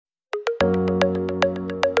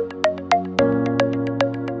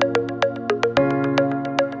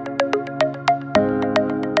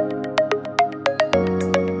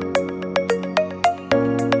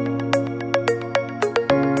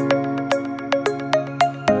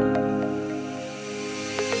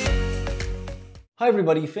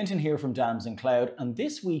everybody, Fintan here from Dams and Cloud, and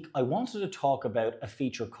this week I wanted to talk about a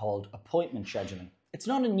feature called appointment scheduling. It's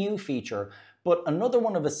not a new feature, but another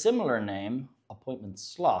one of a similar name, appointment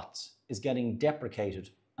slots, is getting deprecated.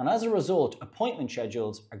 And as a result, appointment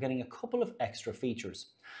schedules are getting a couple of extra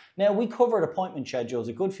features. Now, we covered appointment schedules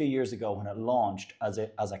a good few years ago when it launched as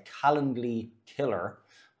a Calendly killer.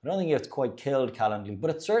 I don't think it's quite killed Calendly, but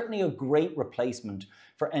it's certainly a great replacement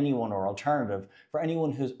for anyone or alternative for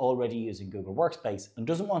anyone who's already using Google Workspace and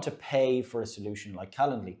doesn't want to pay for a solution like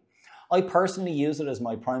Calendly. I personally use it as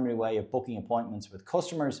my primary way of booking appointments with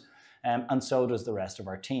customers, and so does the rest of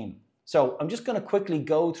our team. So I'm just going to quickly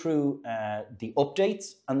go through the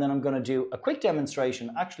updates, and then I'm going to do a quick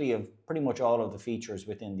demonstration actually of pretty much all of the features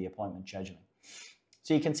within the appointment scheduling.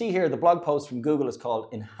 So you can see here the blog post from Google is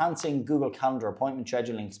called Enhancing Google Calendar Appointment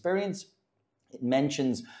Scheduling Experience. It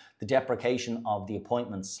mentions the deprecation of the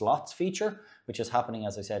appointment slots feature, which is happening,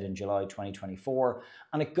 as I said, in July 2024.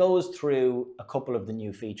 And it goes through a couple of the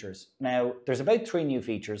new features. Now, there's about 3 new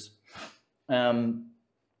features.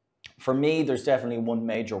 For me, there's definitely one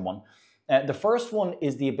major one. The first one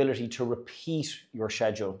is the ability to repeat your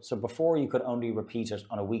schedule. So before you could only repeat it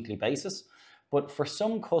on a weekly basis. But for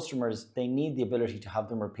some customers, they need the ability to have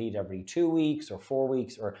them repeat every 2 weeks or 4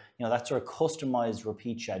 weeks, or that sort of customized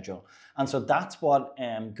repeat schedule. And so that's what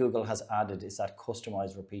Google has added, is that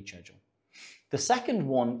customized repeat schedule. The second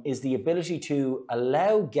one is the ability to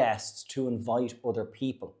allow guests to invite other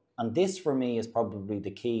people. And this for me is probably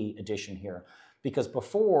the key addition here, because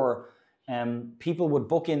before people would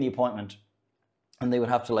book in the appointment and they would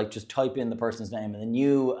have to just type in the person's name, and then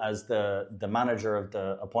you as the manager of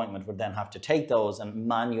the appointment would then have to take those and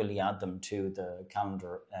manually add them to the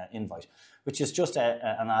calendar invite, which is just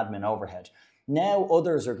an admin overhead. Now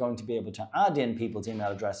others are going to be able to add in people's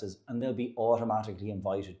email addresses and they'll be automatically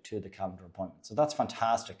invited to the calendar appointment. So that's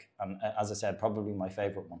fantastic. And as I said, probably my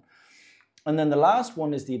favorite one. And then the last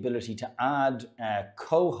one is the ability to add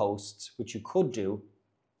co-hosts, which you could do,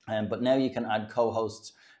 but now you can add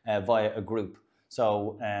co-hosts via a group.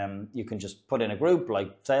 So you can just put in a group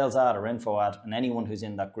like sales ad or info ad, and anyone who's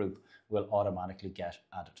in that group will automatically get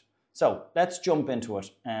added. So let's jump into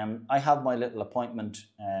it. I have my little appointment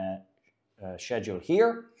schedule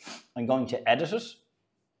here. I'm going to edit it.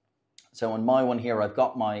 So in my one here, I've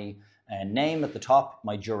got my name at the top,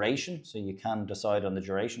 my duration. So you can decide on the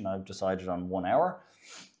duration. I've decided on 1 hour.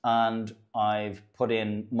 And I've put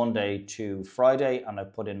in Monday to Friday, and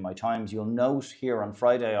I've put in my times. You'll note here on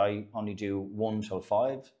Friday, I only do 1 till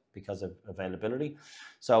 5 because of availability.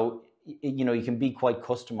 So, you can be quite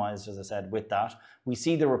customized, as I said, with that. We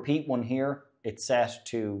see the repeat one here. It's set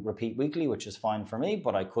to repeat weekly, which is fine for me,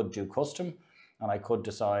 but I could do custom, and I could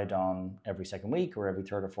decide on every 2nd week or every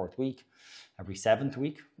 3rd or 4th week, every 7th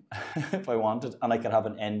week if I wanted, and I could have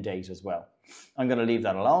an end date as well. I'm going to leave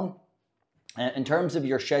that alone. In terms of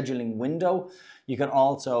your scheduling window, you can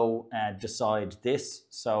also decide this,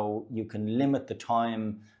 so you can limit the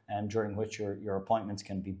time during which your appointments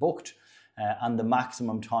can be booked and the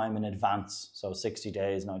maximum time in advance, so 60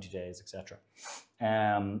 days, 90 days, etc.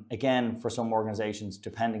 Again, for some organizations,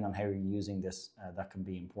 depending on how you're using this, that can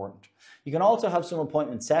be important. You can also have some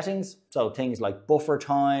appointment settings, so things like buffer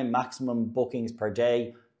time, maximum bookings per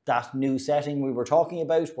day, that new setting we were talking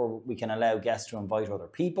about where we can allow guests to invite other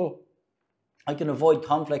people. I can avoid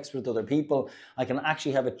conflicts with other people. I can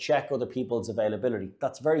actually have it check other people's availability.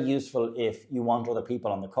 That's very useful if you want other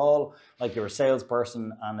people on the call, like you're a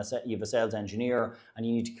salesperson and you have a sales engineer and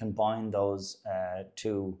you need to combine those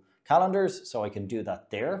 2 calendars. So I can do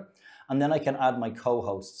that there. And then I can add my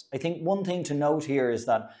co-hosts. I think one thing to note here is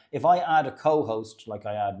that if I add a co-host, like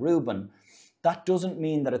I add Ruben, that doesn't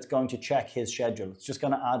mean that it's going to check his schedule. It's just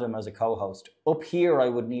going to add him as a co-host. Up here, I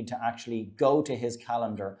would need to actually go to his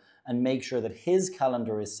calendar and make sure that his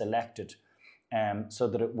calendar is selected so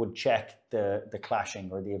that it would check the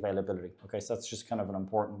clashing or the availability. Okay, so that's just kind of an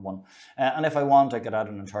important one. And if I want, I could add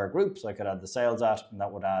an entire group. So I could add the sales at, and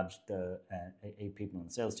that would add the 8 people in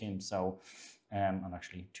the sales team. So, and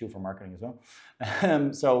actually 2 for marketing as well.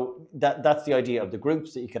 So that's the idea of the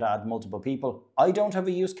groups, that you could add multiple people. I don't have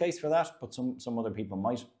a use case for that, but some other people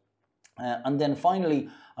might. And then finally,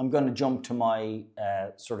 I'm going to jump to my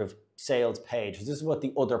sort of sales page. This is what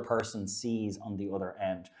the other person sees on the other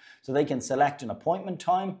end. So they can select an appointment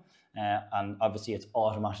time, and obviously it's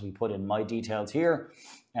automatically put in my details here.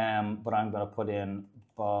 But I'm going to put in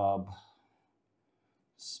Bob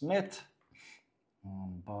Smith,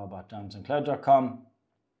 bob@damsandcloud.com.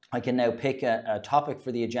 I can now pick a topic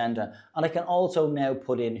for the agenda, and I can also now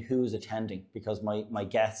put in who's attending, because my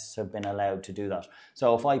guests have been allowed to do that.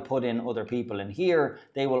 So if I put in other people in here,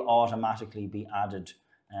 they will automatically be added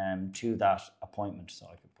to that appointment. So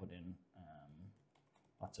I could put in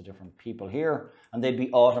lots of different people here, and they'd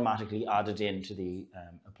be automatically added into the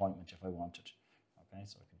appointment if I wanted. Okay,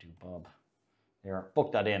 so I could do Bob there,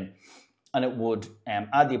 book that in, and it would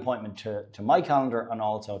add the appointment to my calendar and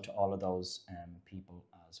also to all of those people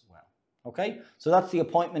as well. Okay, so that's the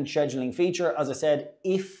appointment scheduling feature. As I said,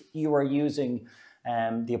 if you are using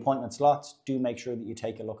the appointment slots, do make sure that you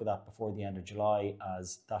take a look at that before the end of July,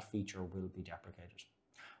 as that feature will be deprecated.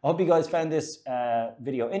 I hope you guys found this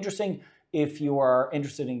video interesting. If you are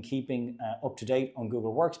interested in keeping up to date on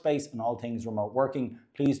Google Workspace and all things remote working,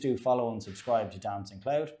 please do follow and subscribe to Dancing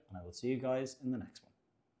Cloud, and I will see you guys in the next one.